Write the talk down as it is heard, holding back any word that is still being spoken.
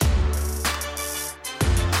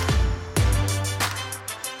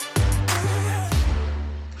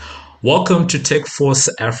Welcome to Tech Force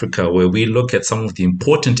Africa, where we look at some of the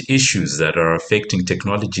important issues that are affecting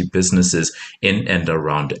technology businesses in and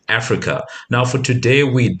around Africa. Now, for today,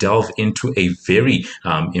 we delve into a very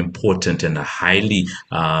important and a highly,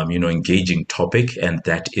 engaging topic, and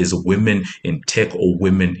that is women in tech or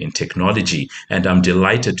women in technology. And I'm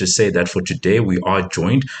delighted to say that for today, we are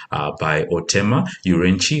joined by Otema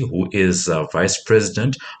Urenchi, who is Vice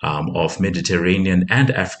President of Mediterranean and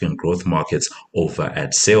African growth markets over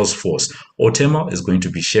at Salesforce. Otema is going to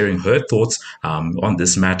be sharing her thoughts on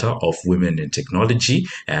this matter of women in technology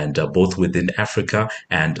and both within Africa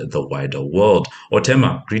and the wider world.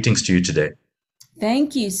 Otema, greetings to you today.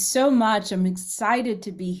 Thank you so much. I'm excited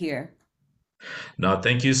to be here. Now,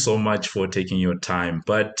 thank you so much for taking your time.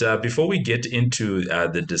 But before we get into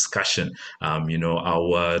the discussion,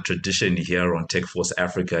 our tradition here on Tech Force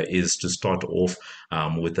Africa is to start off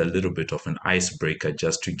with a little bit of an icebreaker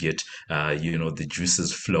just to get, the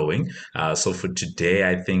juices flowing. So for today,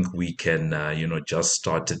 I think we can, just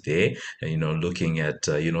start there, looking at,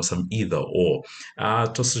 some either or.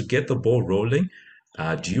 To get the ball rolling,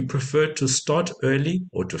 do you prefer to start early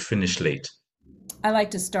or to finish late? I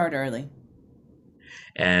like to start early.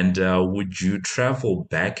 And would you travel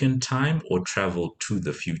back in time or travel to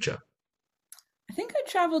the future? I think I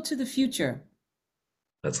travel to the future.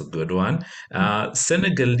 That's a good one.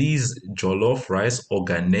 Senegalese jollof rice or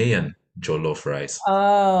Ghanaian jollof rice?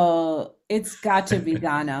 Oh, it's got to be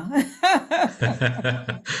Ghana.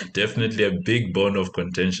 Definitely a big bone of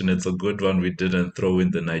contention. It's a good one. We didn't throw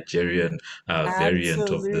in the Nigerian variant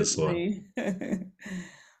of this one. Absolutely.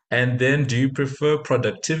 And then, do you prefer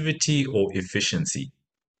productivity or efficiency?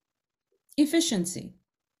 Efficiency.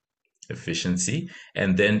 Efficiency.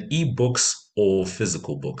 And then, ebooks or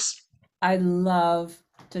physical books? I love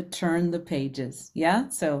to turn the pages. Yeah,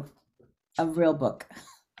 so a real book.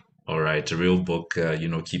 All right, a real book,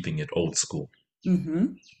 keeping it old school.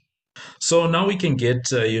 Hmm. So now we can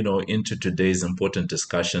get, into today's important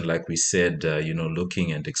discussion, like we said,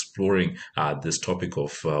 looking and exploring this topic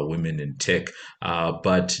of women in tech.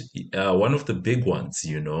 But one of the big ones,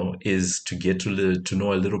 is to get to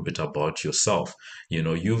know a little bit about yourself.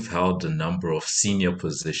 You've held a number of senior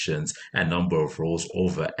positions, a number of roles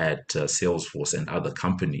over at Salesforce and other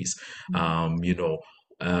companies. And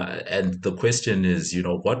the question is,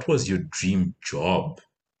 what was your dream job,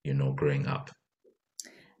 growing up?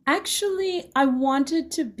 Actually, I wanted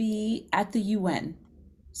to be at the UN.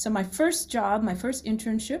 So my first job, my first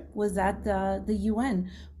internship was at the UN.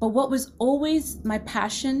 But what was always my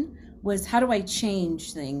passion was how do I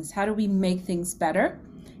change things? How do we make things better?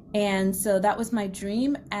 And so that was my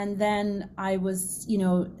dream. And then I was,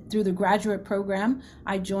 through the graduate program,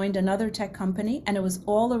 I joined another tech company and it was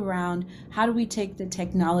all around how do we take the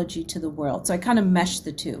technology to the world? So I kind of meshed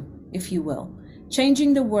the two, if you will,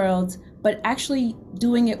 changing the world, but actually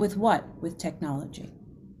doing it with what? With technology.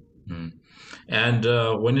 Mm.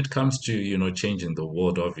 And when it comes to, changing the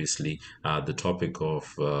world, obviously, the topic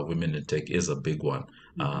of women in tech is a big one.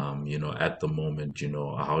 Mhm. At the moment,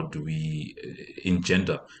 how do we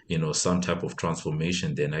engender, some type of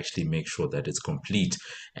transformation, then actually make sure that it's complete?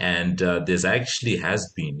 And there's actually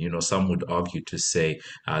has been, some would argue to say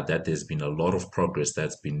that there's been a lot of progress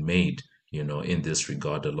that's been made. In this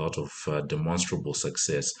regard, a lot of demonstrable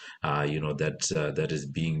success, that is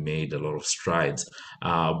being made, a lot of strides.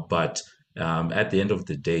 But at the end of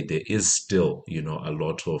the day, there is still, a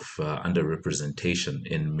lot of underrepresentation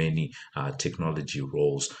in many technology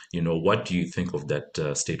roles. What do you think of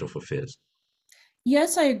that state of affairs?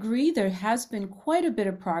 Yes, I agree. There has been quite a bit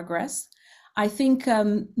of progress. I think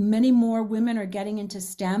many more women are getting into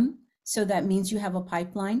STEM, so that means you have a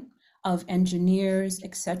pipeline of engineers,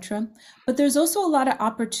 etc. But there's also a lot of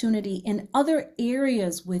opportunity in other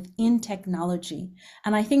areas within technology.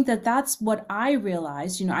 And I think that that's what I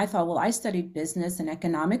realized. I thought, well, I studied business and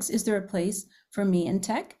economics. Is there a place for me in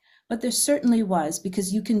tech? But there certainly was,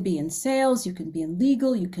 because you can be in sales, you can be in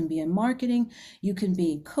legal, you can be in marketing, you can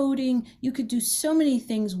be coding, you could do so many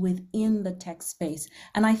things within the tech space.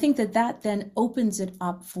 And I think that that then opens it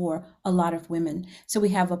up for a lot of women. So we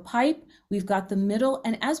have a pipe, we've got the middle,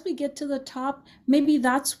 and as we get to the top, maybe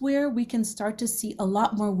that's where we can start to see a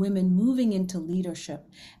lot more women moving into leadership.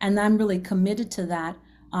 And I'm really committed to that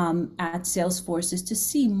at Salesforce, is to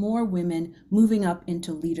see more women moving up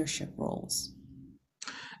into leadership roles.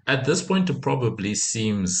 At this point, it probably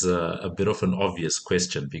seems a bit of an obvious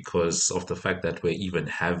question because of the fact that we're even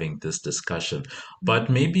having this discussion. Mhm. But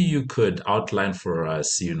maybe you could outline for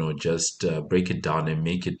us, just break it down and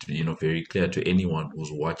make it, very clear to anyone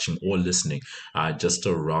who's watching or listening, just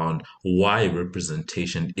around why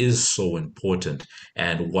representation is so important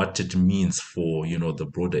and what it means for, the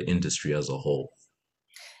broader industry as a whole.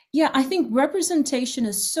 Yeah, I think representation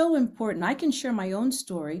is so important. I can share my own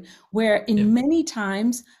story where, Yeah. in many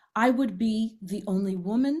times, I would be the only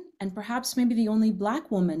woman and perhaps maybe the only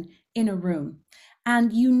Black woman in a room.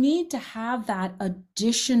 And you need to have that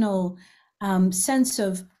additional sense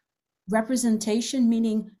of representation,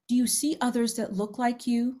 meaning do you see others that look like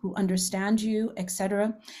you, who understand you,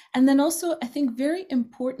 etc. And then also, I think very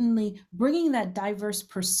importantly, bringing that diverse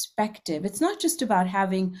perspective. It's not just about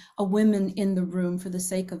having a woman in the room for the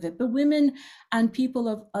sake of it, but women and people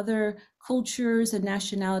of other cultures and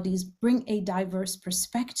nationalities bring a diverse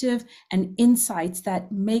perspective and insights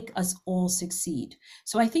that make us all succeed.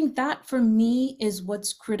 So I think that for me is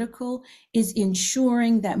what's critical, is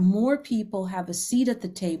ensuring that more people have a seat at the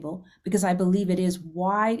table, because I believe it is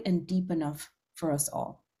wide and deep enough for us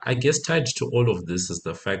all. I guess tied to all of this is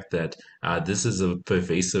the fact that this is a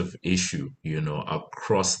pervasive issue,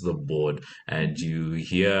 across the board. And Mhm. you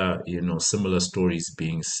hear, similar stories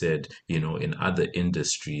being said, in other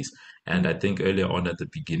industries. And I think earlier on at the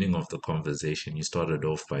beginning of the conversation, you started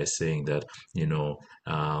off by saying that,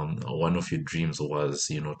 one of your dreams was,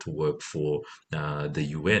 to work for the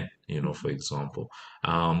UN, for example.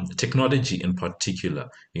 Technology in particular,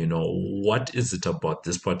 what is it about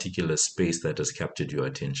this particular space that has captured your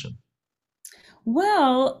attention?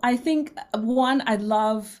 Well, I think one, I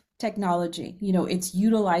love technology, its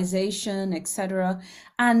utilization, etc.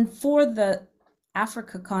 And for the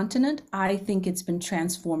Africa continent, I think it's been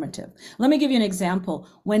transformative. Let me give you an example.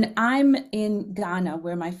 When I'm in Ghana,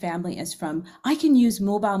 where my family is from, I can use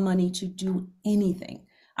mobile money to do anything.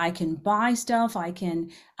 I can buy stuff. I can,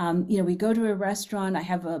 we go to a restaurant.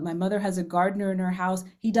 My mother has a gardener in her house.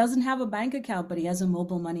 He doesn't have a bank account, but he has a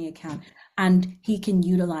mobile money account and he can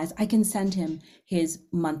utilize, I can send him his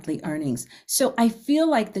monthly earnings. So I feel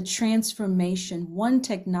like the transformation, one,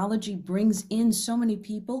 technology brings in so many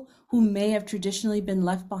people who may have traditionally been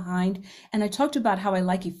left behind. And I talked about how I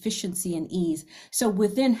like efficiency and ease. So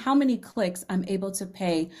within how many clicks I'm able to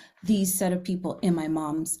pay these set of people in my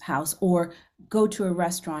mom's house or go to a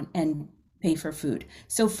restaurant and pay for food.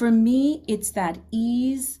 So for me, it's that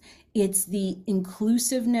ease, it's the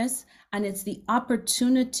inclusiveness, and it's the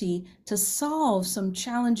opportunity to solve some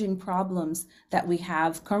challenging problems that we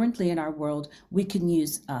have currently in our world. We can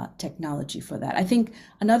use technology for that. I think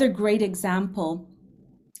another great example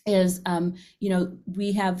is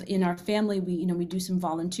we have in our family, we do some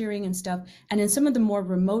volunteering and stuff, and in some of the more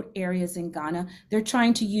remote areas in Ghana, they're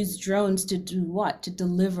trying to use drones to do what? To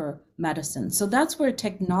deliver medicine. So that's where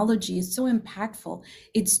technology is so impactful.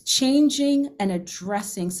 It's changing and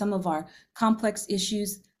addressing some of our complex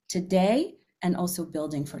issues today and also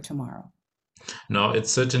building for tomorrow. Now, it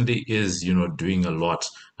certainly is, doing a lot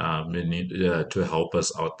to help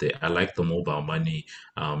us out there. I like the mobile money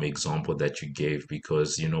example that you gave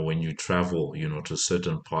because, when you travel, to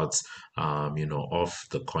certain parts, of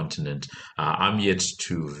the continent, I'm yet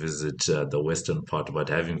to visit the western part, but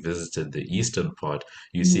having visited the eastern part,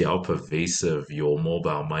 you see Mhm. how pervasive your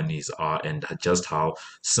mobile monies are and just how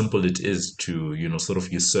simple it is to, sort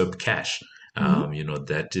of usurp cash. Mhm.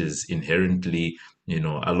 That is inherently,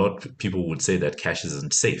 a lot of people would say that cash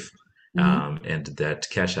isn't safe. Mhm. And that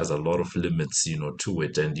cash has a lot of limits, to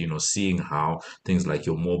it. And, seeing how things like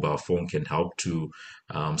your mobile phone can help to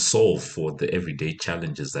solve for the everyday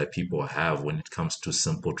challenges that people have when it comes to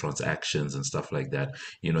simple transactions and stuff like that.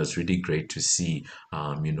 It's really great to see,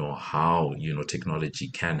 how, technology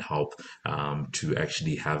can help to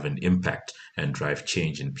actually have an impact and drive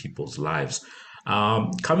change in people's lives.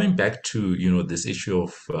 Coming back to this issue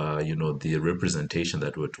of the representation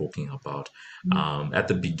that we're talking about. Mhm. At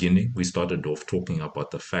the beginning, we started off talking about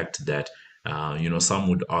the fact that some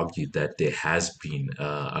would argue that there has been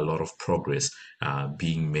a lot of progress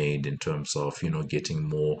being made in terms of getting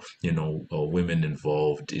more women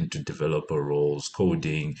involved into developer roles,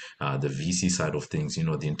 coding, the VC side of things,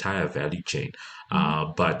 the entire value chain.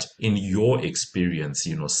 Mhm. But in your experience,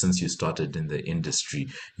 since you started in the industry,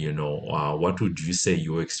 what would you say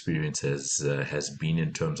your experience has been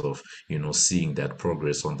in terms of seeing that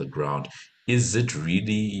progress on the ground? Is it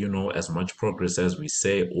really as much progress as we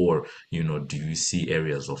say, or do you see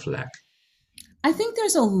areas of lack? I think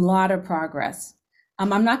there's a lot of progress.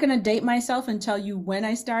 I'm not going to date myself and tell you when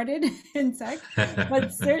I started in tech,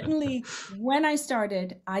 but certainly when I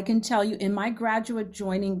started, I can tell you in my graduate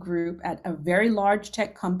joining group at a very large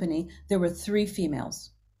tech company, there were 3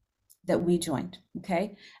 females that we joined.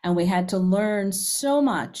 Okay. And we had to learn so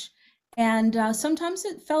much. And sometimes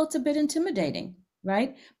it felt a bit intimidating,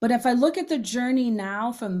 right? But if I look at the journey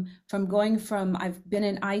now from going from I've been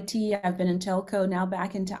in IT, I've been in telco, now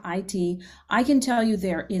back into IT, I can tell you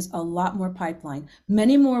there is a lot more pipeline.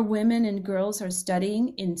 Many more women and girls are studying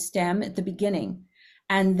in STEM at the beginning.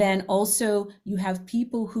 And then also you have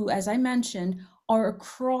people who, as I mentioned, are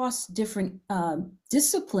across different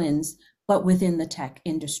disciplines, but within the tech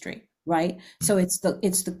industry, right? So it's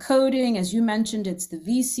the coding, as you mentioned, it's the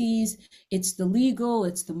VCs, it's the legal,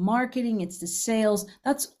 it's the marketing, it's the sales.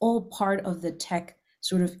 That's all part of the tech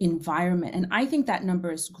sort of environment. And I think that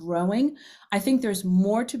number is growing. I think there's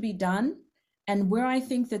more to be done. And where I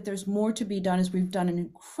think that there's more to be done is we've done an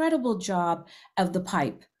incredible job of the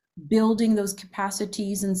pipe, building those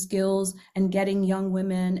capacities and skills and getting young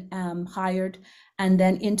women hired and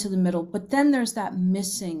then into the middle. But then there's that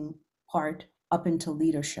missing part up into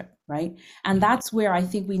leadership, right? And that's where I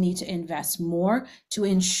think we need to invest more to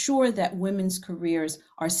ensure that women's careers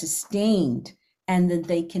are sustained and that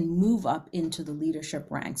they can move up into the leadership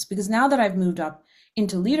ranks. Because now that I've moved up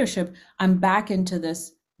into leadership, I'm back into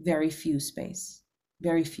this very few space,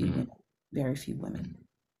 very few women, very few women.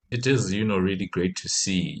 It is, really great to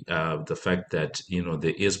see the fact that,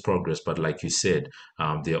 there is progress, but like you said,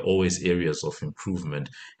 there are always areas of improvement.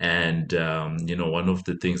 And, one of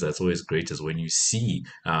the things that's always great is when you see,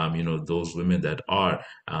 those women that are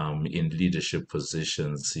in leadership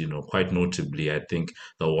positions, quite notably, I think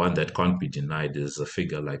the one that can't be denied is a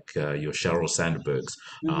figure like your Sheryl Sandbergs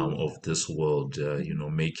Mhm. of this world,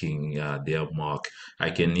 making their mark. I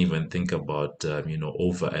can even think about,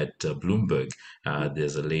 over at Bloomberg.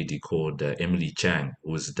 There's a lady called Emily Chang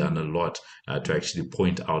who's done a Mhm. lot to actually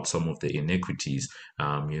point out some of the inequities,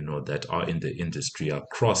 that are in the industry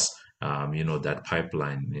across. That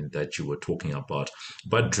pipeline that you were talking about,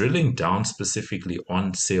 but drilling down specifically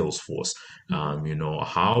on Salesforce, Mhm.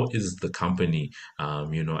 how is the company,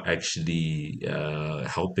 actually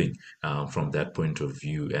helping from that point of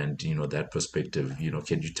view and, that perspective,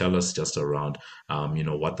 can you tell us just around,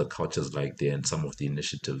 what the culture is like there and some of the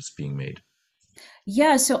initiatives being made?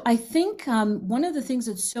 Yeah, so I think one of the things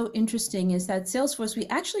that's so interesting is that Salesforce, we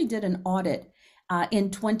actually did an audit in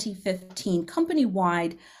 2015,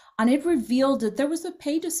 company-wide, and it revealed that there was a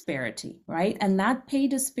pay disparity, right? And that pay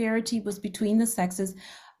disparity was between the sexes,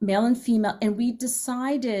 male and female, and we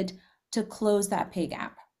decided to close that pay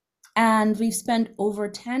gap. And we've spent over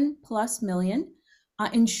 10 plus million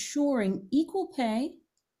ensuring equal pay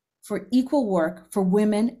for equal work for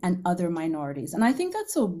women and other minorities. And I think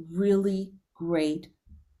that's a really great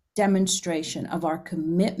demonstration of our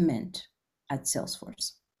commitment at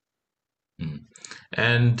Salesforce. Mm.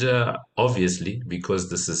 And obviously, because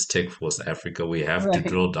this is Tech Force Africa, we have to Right,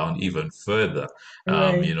 drill down even further,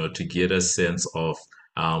 right. to get a sense of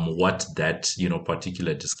what that,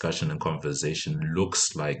 particular discussion and conversation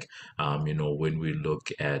looks like, when we look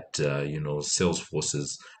at,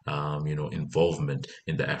 Salesforce's, involvement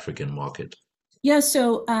in the African market. Yeah,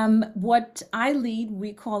 so what I lead,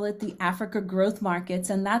 we call it the Africa Growth Markets,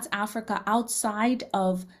 and that's Africa outside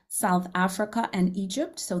of South Africa and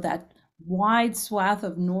Egypt, so that wide swath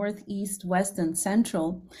of North, East, West, and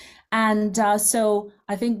Central. And so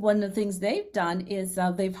I think one of the things they've done is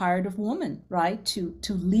they've hired a woman, right, to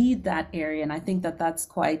lead that area, and I think that that's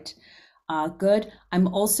quite good. I'm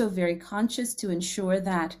also very conscious to ensure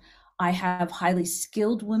that I have highly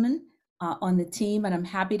skilled women on the team. And I'm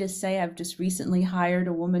happy to say I've just recently hired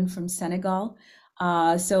a woman from Senegal.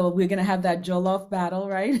 So we're going to have that Jollof battle,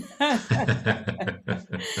 right?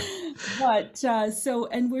 But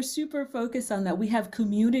and we're super focused on that. We have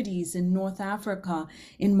communities in North Africa,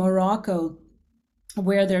 in Morocco,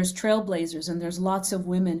 where there's trailblazers and there's lots of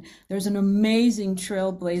women. There's an amazing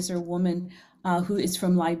trailblazer woman who is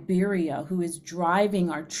from Liberia who is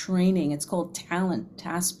driving our training. It's called Talent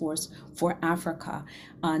Task Force for Africa,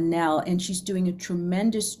 Nell, and she's doing a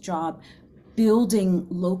tremendous job building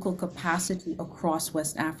local capacity across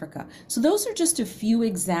West Africa. So those are just a few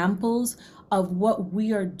examples of what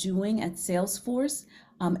we are doing at Salesforce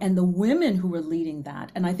and the women who are leading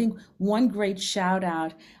that. And I think one great shout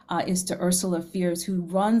out is to Ursula Fears, who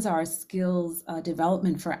runs our skills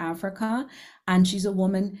development for Africa. And she's a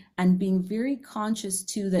woman, and being very conscious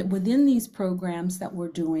too that within these programs that we're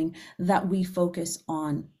doing, that we focus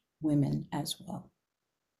on women as well.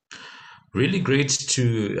 Really great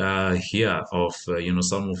to hear of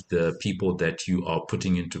some of the people that you are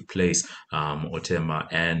putting into place, Otema,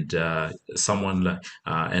 and someone like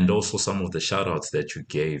and also some of the shout outs that you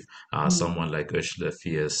gave. Mm. Someone like Ursula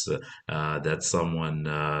Fierce, that's someone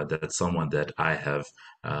that I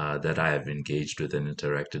have engaged with and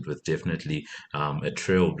interacted with. Definitely a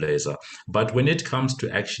trailblazer. But when it comes to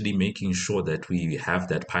actually making sure that we have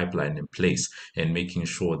that pipeline in place and making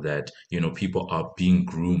sure that people are being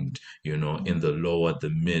groomed in the lower,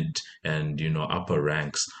 the mid, and upper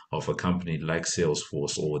ranks of a company like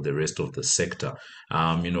Salesforce or the rest of the sector.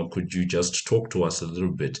 Could you just talk to us a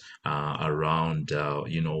little bit around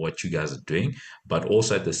what you guys are doing, but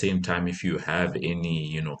also at the same time, if you have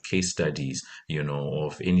any case studies,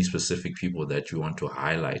 of any specific people that you want to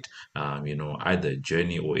highlight, either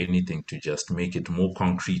journey or anything to just make it more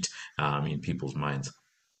concrete in people's minds.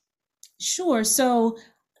 Sure. So,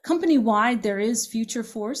 company wide, there is Future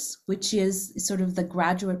Force, which is sort of the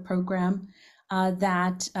graduate program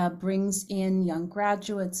that brings in young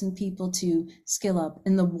graduates and people to skill up.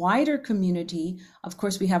 In the wider community, of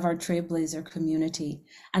course, we have our Trailblazer community.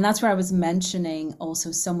 And that's where I was mentioning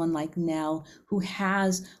also someone like Nell, who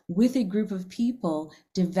has, with a group of people,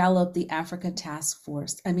 developed the Africa Task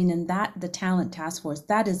Force. I mean, in that, the Talent Task Force,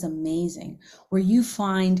 that is amazing, where you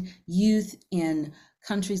find youth in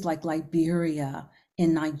countries like Liberia,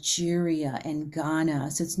 in Nigeria and Ghana.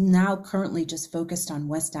 So it's now currently just focused on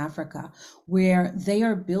West Africa, where they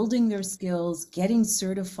are building their skills, getting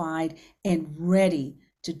certified, and ready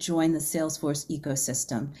to join the Salesforce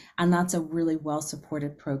ecosystem. And that's a really well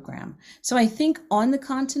supported program. So I think on the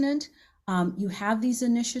continent, you have these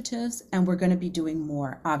initiatives, and we're going to be doing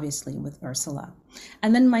more, obviously, with Ursula.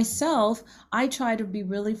 And then myself, I try to be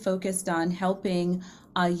really focused on helping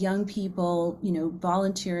young people,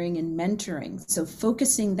 volunteering and mentoring. So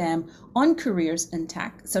focusing them on careers in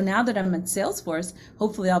tech. So now that I'm at Salesforce,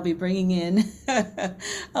 hopefully I'll be bringing in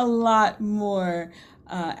a lot more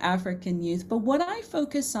African youth. But what I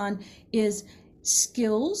focus on is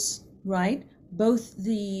skills, right? Both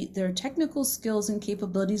their technical skills and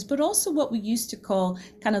capabilities, but also what we used to call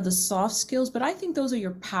kind of the soft skills. But I think those are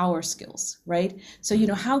your power skills, right? So,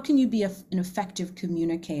 how can you be an effective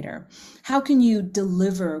communicator? How can you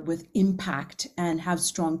deliver with impact and have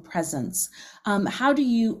strong presence? How do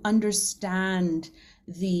you understand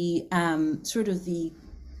the sort of the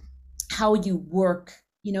how you work,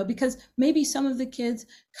 because maybe some of the kids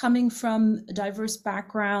coming from diverse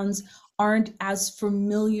backgrounds aren't as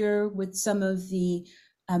familiar with some of the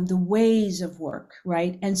ways of work,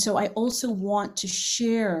 right? And so I also want to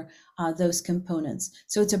share those components.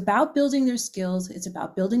 So it's about building their skills, it's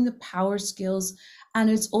about building the power skills,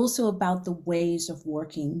 and it's also about the ways of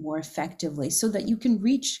working more effectively so that you can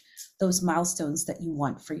reach those milestones that you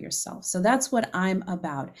want for yourself. So that's what I'm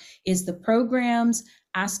about, is the programs,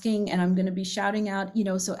 asking, and I'm going to be shouting out,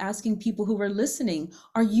 so asking people who are listening,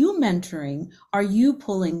 are you mentoring? Are you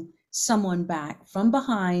pulling someone back from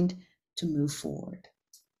behind to move forward?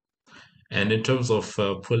 And in terms of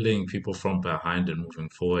pulling people from behind and moving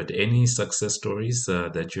forward, any success stories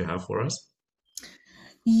that you have for us?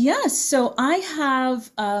 Yes, so I have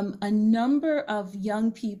a number of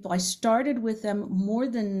young people. I started with them more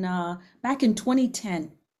than back in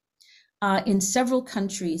 2010 in several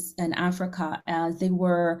countries in Africa. They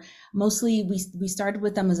were mostly, we started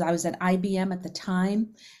with them as I was at IBM at the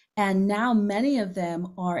time. And now many of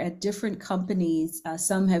them are at different companies.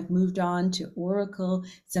 Some have moved on to Oracle,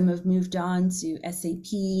 some have moved on to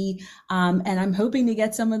SAP, and I'm hoping to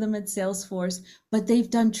get some of them at Salesforce, but they've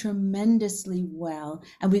done tremendously well.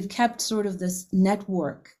 And we've kept sort of this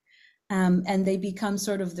network, and they become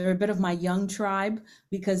sort of, they're a bit of my young tribe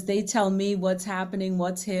because they tell me what's happening,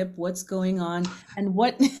 what's hip, what's going on, and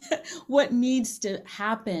what what needs to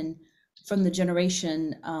happen from the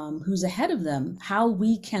generation who's ahead of them, how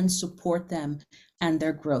we can support them and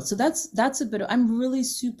their growth. So that's a bit. I'm really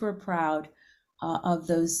super proud of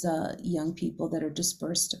those young people that are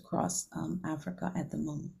dispersed across Africa at the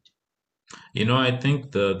moment. I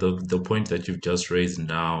think the point that you've just raised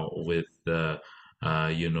now with your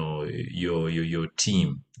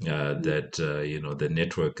team, that the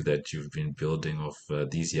network that you've been building of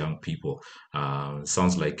these young people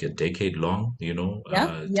sounds like a decade long, Yeah,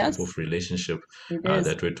 type of yes, relationship it is.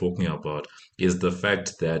 that we're talking about. Is the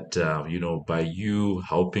fact that by you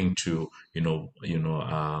helping to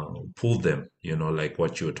pull them, like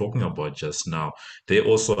what you were talking about just now, they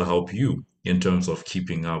also help you. in terms of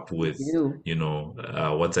keeping up with, You.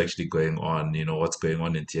 what's actually going on, what's going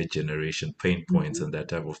on in their generation, pain points, Mhm. and that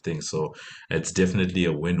type of thing. So it's definitely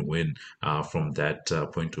a win-win from that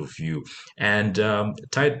point of view. And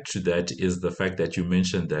tied to that is the fact that you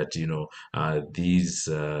mentioned that,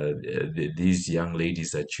 these young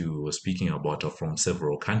ladies that you were speaking about are from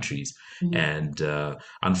several countries. Mhm. And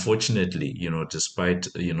unfortunately, despite,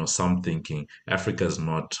 some thinking Africa is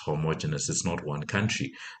not homogenous, it's not one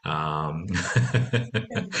country. um,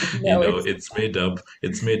 No, it's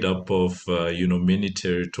it's made up of many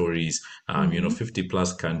territories, mhm. 50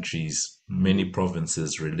 plus countries, many Mhm.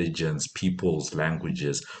 provinces, religions, peoples,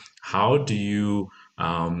 languages. How do you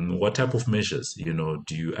what type of measures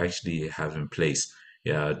do you actually have in place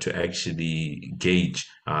to actually gauge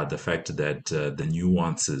the fact that the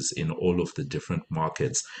nuances in all of the different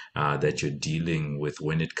markets that you're dealing with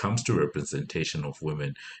when it comes to representation of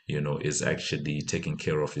women, is actually taken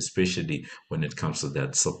care of, especially when it comes to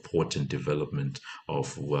that support and development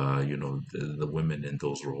of, the women in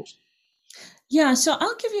those roles? Yeah, so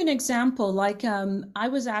I'll give you an example. Like, I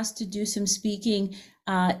was asked to do some speaking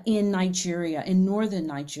in Nigeria, in northern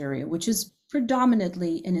Nigeria, which is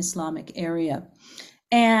predominantly an Islamic area.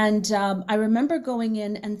 And I remember going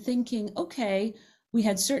in and thinking, okay, we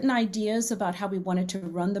had certain ideas about how we wanted to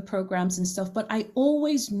run the programs and stuff, but I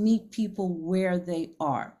always meet people where they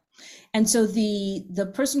are. And so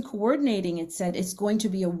the person coordinating it said it's going to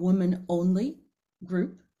be a woman only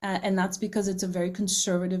group. And that's because it's a very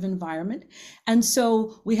conservative environment. And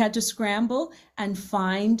so we had to scramble and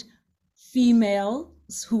find females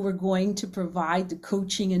who were going to provide the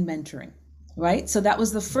coaching and mentoring. Right. So that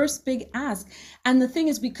was the first big ask. And the thing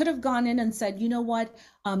is, we could have gone in and said, you know what,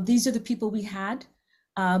 these are the people we had.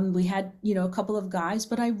 We had, a couple of guys,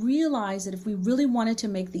 but I realized that if we really wanted to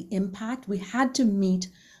make the impact, we had to meet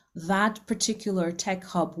that particular tech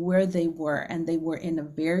hub where they were. And they were in a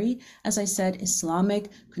very, as I said, Islamic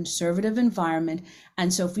conservative environment.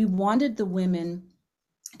 And so if we wanted the women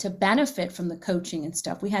to benefit from the coaching and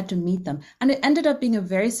stuff, we had to meet them. And it ended up being a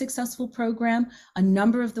very successful program. A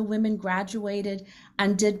number of the women graduated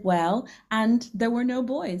and did well, and there were no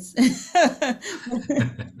boys.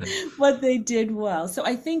 But they did well. So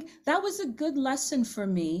I think that was a good lesson for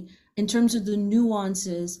me in terms of the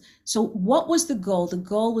nuances. So, what was the goal? The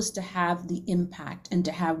goal was to have the impact and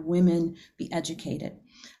to have women be educated.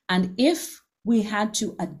 And if we had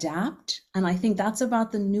to adapt, and I think that's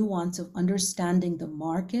about the nuance of understanding the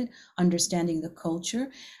market, understanding the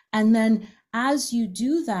culture. And then as you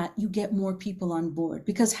do that, you get more people on board.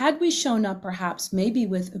 Because had we shown up perhaps maybe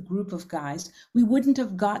with a group of guys, we wouldn't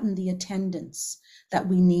have gotten the attendance that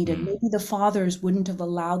we needed. Mm, Maybe the fathers wouldn't have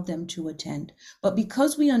allowed them to attend. But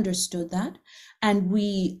because we understood that, and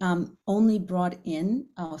we only brought in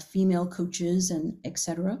female coaches and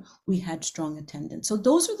etc., we had strong attendance. So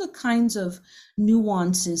those are the kinds of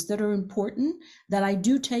nuances that are important that I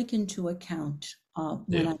do take into account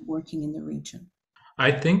when yeah. I'm working in the region.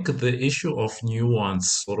 I think the issue of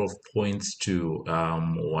nuance sort of points to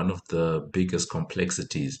one of the biggest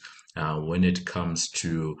complexities when it comes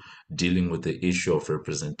to dealing with the issue of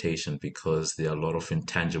representation, because there are a lot of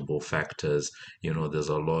intangible factors. There's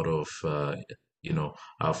a lot of,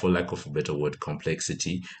 for lack of a better word,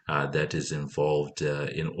 complexity that is involved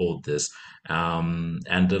in all this. And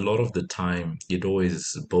a lot of the time, it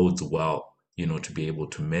always bodes well, to be able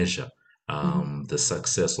to measure Mhm. the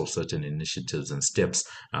success of certain initiatives and steps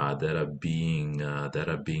that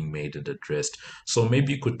are being made and addressed. So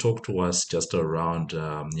maybe you could talk to us just around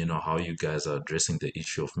how you guys are addressing the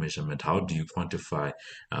issue of measurement. How do you quantify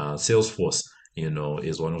Salesforce?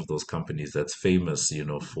 Is one of those companies that's famous,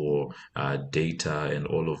 for data and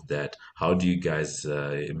all of that. How do you guys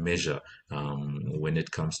measure when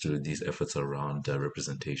it comes to these efforts around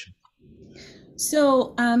representation?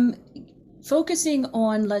 So, focusing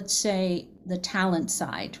on, let's say, the talent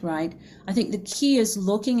side, right? I think the key is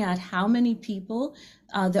looking at how many people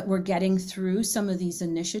that we're getting through some of these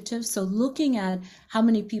initiatives. So, looking at how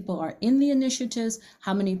many people are in the initiatives,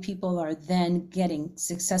 how many people are then getting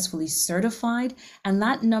successfully certified. And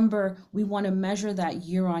that number, we want to measure that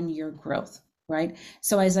year on year growth, right?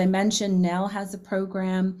 So, as I mentioned, Nell has a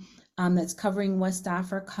program that's covering West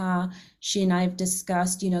Africa. She and I have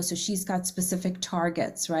discussed, so she's got specific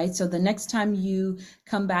targets, right? So the next time you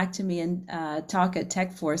come back to me and talk at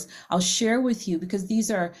TechForce, I'll share with you, because these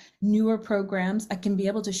are newer programs. I can be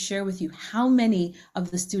able to share with you how many of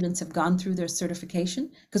the students have gone through their certification,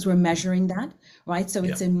 because we're measuring that, right? So Yeah.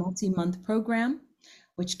 it's a multi-month program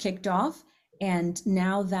which kicked off. And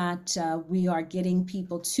now that we are getting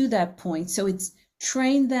people to that point, so it's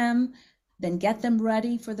train them, then get them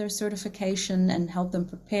ready for their certification and help them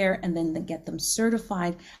prepare, and then get them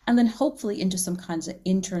certified, and then hopefully into some kinds of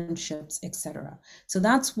internships, etc. So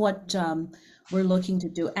that's what we're looking to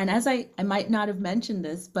do. And as I might not have mentioned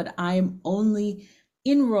this, but I'm only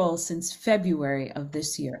in role since February of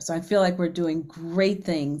this year. So I feel like we're doing great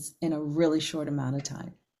things in a really short amount of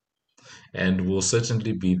time. And we'll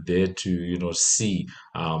certainly be there to see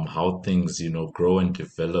how things grow and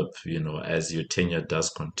develop as your tenure does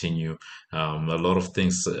continue. A lot of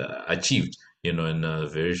things achieved in a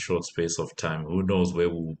very short space of time. Who knows where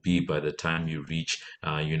we'll be by the time you reach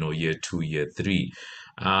year 2, year 3.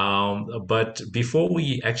 But before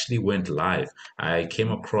we actually went live, I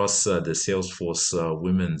came across the Salesforce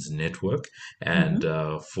Women's Network, and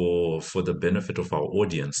Mhm. for the benefit of our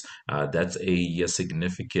audience, that's a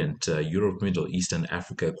significant Europe, Middle East, and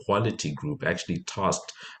Africa equality group actually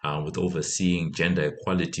tasked with overseeing gender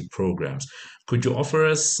equality programs. Could you offer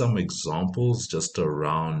us some examples just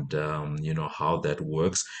around, how that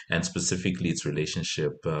works, and specifically its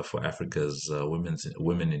relationship for Africa's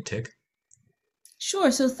women in tech?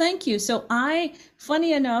 Sure. So thank you. So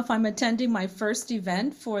funny enough, I'm attending my first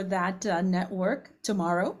event for that network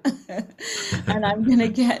tomorrow, and I'm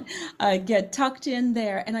going to get tucked in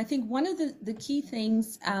there. And I think one of the key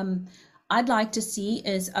things I'd like to see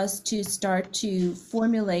is us to start to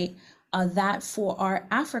formulate that for our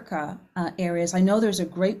Africa areas. I know there's a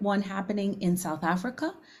great one happening in South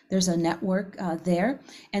Africa. There's a network there.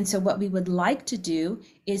 And so what we would like to do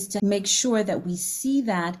is to make sure that we see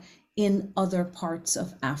that in other parts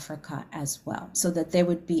of Africa as well, so that there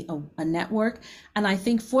would be a network. And I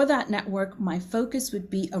think for that network, my focus would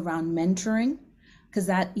be around mentoring, because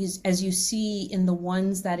that is, as you see in the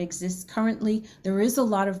ones that exist currently, there is a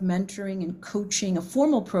lot of mentoring and coaching, a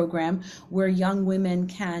formal program where young women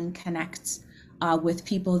can connect with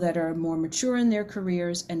people that are more mature in their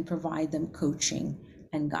careers and provide them coaching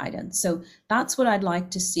and guidance. So that's what I'd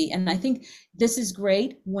like to see. And I think this is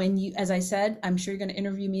great when you, as I said, I'm sure you're going to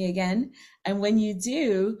interview me again. And when you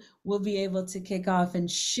do, we'll be able to kick off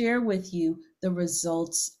and share with you the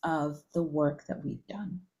results of the work that we've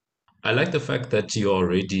done. I like the fact that you're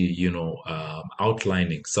already,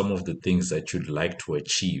 outlining some of the things that you'd like to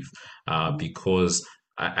achieve, because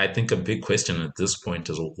I think a big question at this point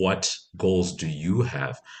is what goals do you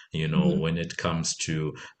have, Mhm. when it comes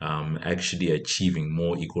to actually achieving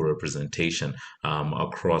more equal representation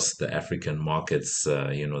across the African markets,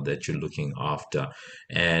 that you're looking after.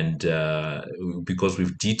 And because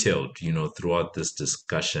we've detailed, throughout this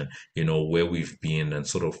discussion, where we've been and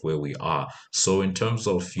sort of where we are. So in terms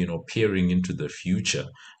of, peering into the future,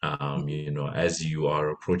 as you are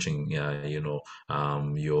approaching, your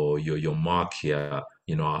mark here,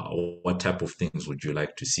 what type of things would you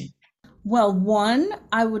like to see? Well, one,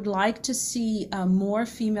 I would like to see more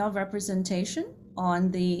female representation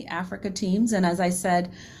on the Africa teams. And as I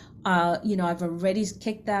said, I've already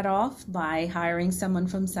kicked that off by hiring someone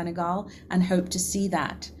from Senegal and hope to see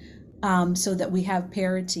that, so that we have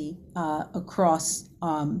parity across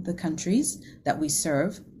the countries that we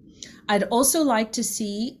serve. I'd also like to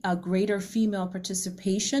see a greater female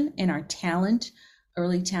participation in our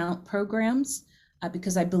early talent programs,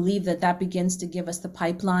 because I believe that that begins to give us the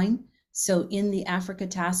pipeline. So in the Africa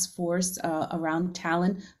Task Force around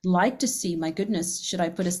talent, like to see, my goodness, should I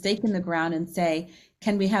put a stake in the ground and say,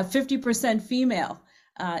 can we have 50% female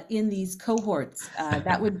in these cohorts?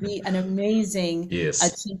 That would be an amazing Yes.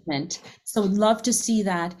 achievement. So love to see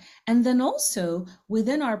that. And then also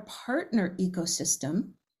within our partner ecosystem,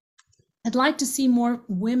 I'd like to see more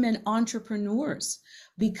women entrepreneurs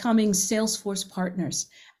becoming Salesforce partners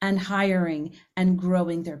and hiring and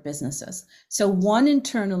growing their businesses. So one,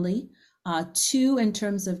 internally, two, in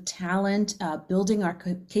terms of talent, building our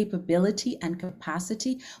capability and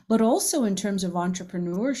capacity, but also in terms of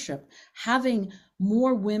entrepreneurship, having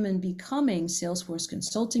more women becoming Salesforce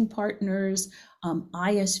consulting partners,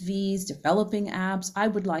 ISVs, developing apps. I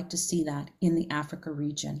would like to see that in the Africa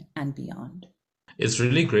region and beyond. It's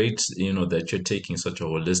really great, that you're taking such a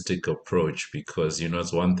holistic approach because,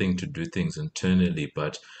 it's one thing to do things internally,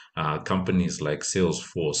 but companies like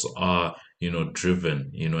Salesforce are,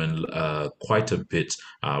 driven, and quite a bit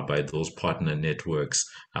by those partner networks,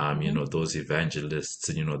 Mhm, those evangelists,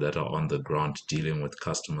 that are on the ground dealing with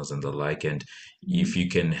customers and the like. And if mhm. you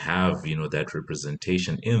can have, that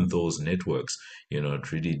representation in those networks,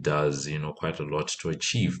 it really does, quite a lot to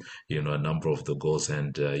achieve, a number of the goals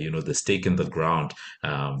and, the stake in the ground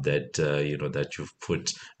that that you've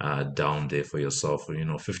put down there for yourself.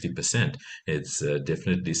 50%. It's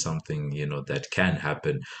definitely something, that can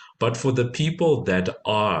happen. But for the people that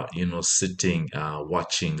are, sitting,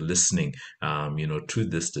 watching, listening, to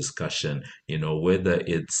this discussion, whether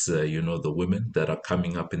it's, the women that are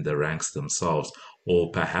coming up in the ranks themselves,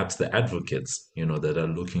 or perhaps the advocates, that are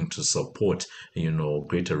looking to support,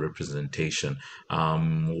 greater representation.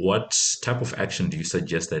 What type of action do you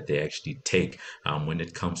suggest that they actually take when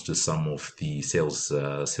it comes to some of the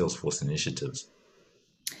Salesforce initiatives?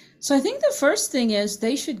 So I think the first thing is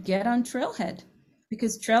they should get on Trailhead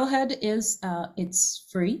because Trailhead is it's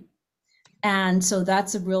free. And so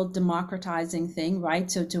that's a real democratizing thing, right?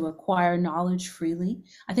 So to acquire knowledge freely,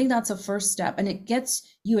 I think that's a first step. And it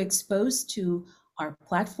gets you exposed to our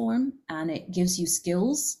platform and it gives you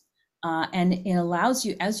skills. And it allows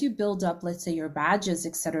you, as you build up, let's say your badges,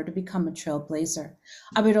 et cetera, to become a trailblazer.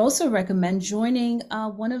 I would also recommend joining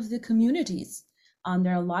one of the communities.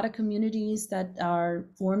 There are a lot of communities that are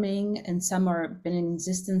forming and some are been in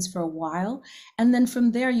existence for a while. And then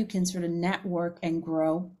from there, you can sort of network and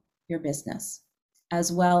grow your business,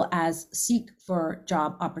 as well as seek for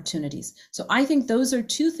job opportunities. So I think those are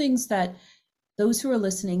two things that those who are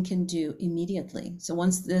listening can do immediately. So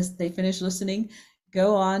once they finish listening,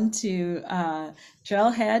 go on to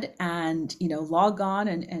Trailhead and log on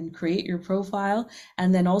and create your profile.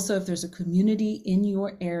 And then also if there's a community in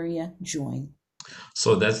your area, join.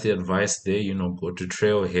 So that's the advice there. Go to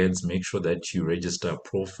Trailheads, make sure that you register a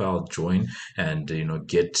profile, join, and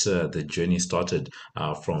get the journey started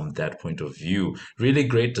from that point of view. Really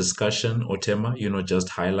great discussion, Otema. Just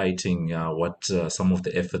highlighting what some of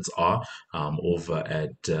the efforts are over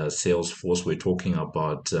at Salesforce. We're talking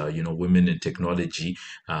about women in technology.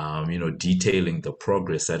 Detailing the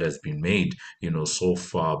progress that has been made so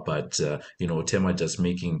far. But Otema just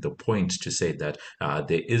making the point to say that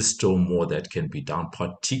there is still more that can be done,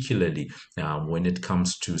 particularly when it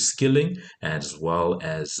comes to skilling as well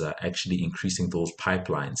as actually increasing those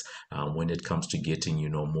pipelines when it comes to getting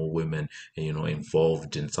more women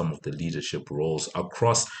involved in some of the leadership roles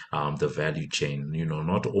across the value chain.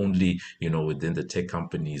 Not only within the tech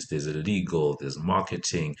companies, there's a legal, there's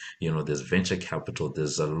marketing, there's venture capital,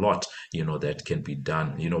 there's a lot that can be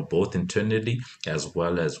done both internally as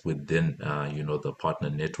well as within the partner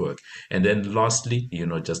network. And then lastly,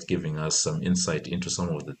 just giving us some insight into some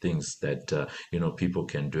of the things that people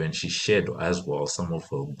can do. And she shared as well some of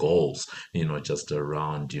her goals just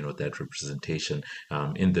around that representation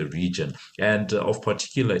in the region. And of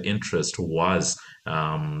particular interest was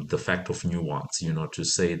the fact of nuance, to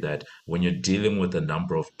say that when you're dealing with a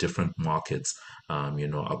number of different markets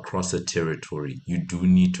across a territory, you do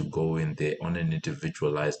need to go in there on an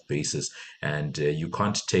individualized basis. And you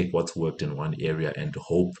can't take what's worked in one area and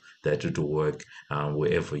hope that it will work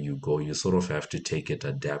wherever you go. You sort of have to take it,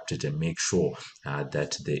 adapt it, and make sure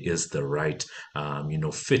that there is the right,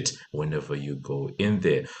 fit whenever you go in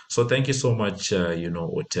there. So thank you so much,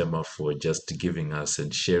 Otema, for just giving us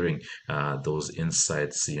and sharing those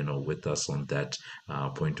insights, with us on that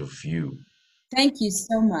point of view. Thank you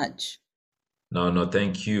so much. No, no,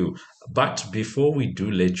 thank you. But before we do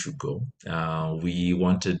let you go, we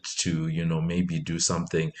wanted to, maybe do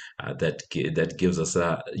something that gives us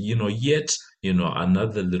yet,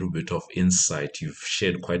 another little bit of insight. You've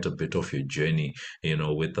shared quite a bit of your journey,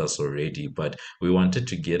 with us already, but we wanted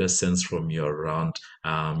to get a sense from you around,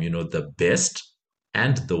 the best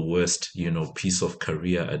and the worst, piece of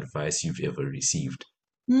career advice you've ever received.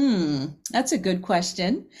 That's a good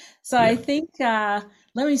question. So I Yeah. think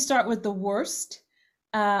let me start with the worst.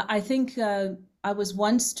 I think I was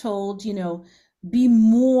once told, be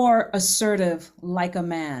more assertive like a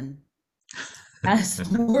man. That's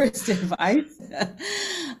the worst advice.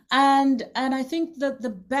 And I think that the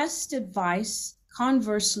best advice,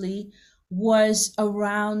 conversely, was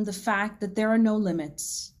around the fact that there are no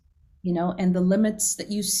limits, and the limits that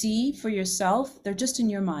you see for yourself, they're just in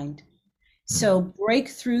your mind. So Mhm. break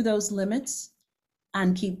through those limits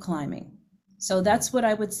and keep climbing. So that's what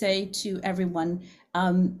I would say to everyone.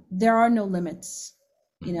 There are no limits,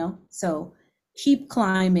 so keep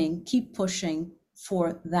climbing, keep pushing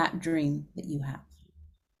for that dream that you have.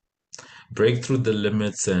 Break through the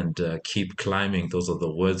limits and keep climbing. Those are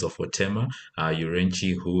the words of Otema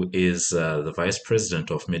Urenchi, who is the Vice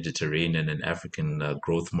President of Mediterranean and African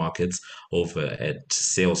growth markets over at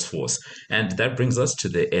Salesforce. And that brings us to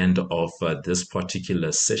the end of this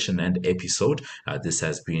particular session and episode. This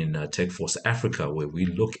has been TechForce Africa, where we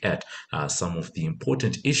look at some of the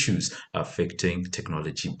important issues affecting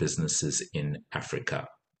technology businesses in Africa.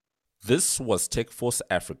 This was TechForce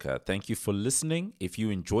Africa. Thank you for listening. If you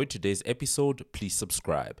enjoyed today's episode, please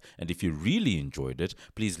subscribe. And if you really enjoyed it,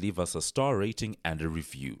 please leave us a star rating and a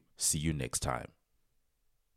review. See you next time.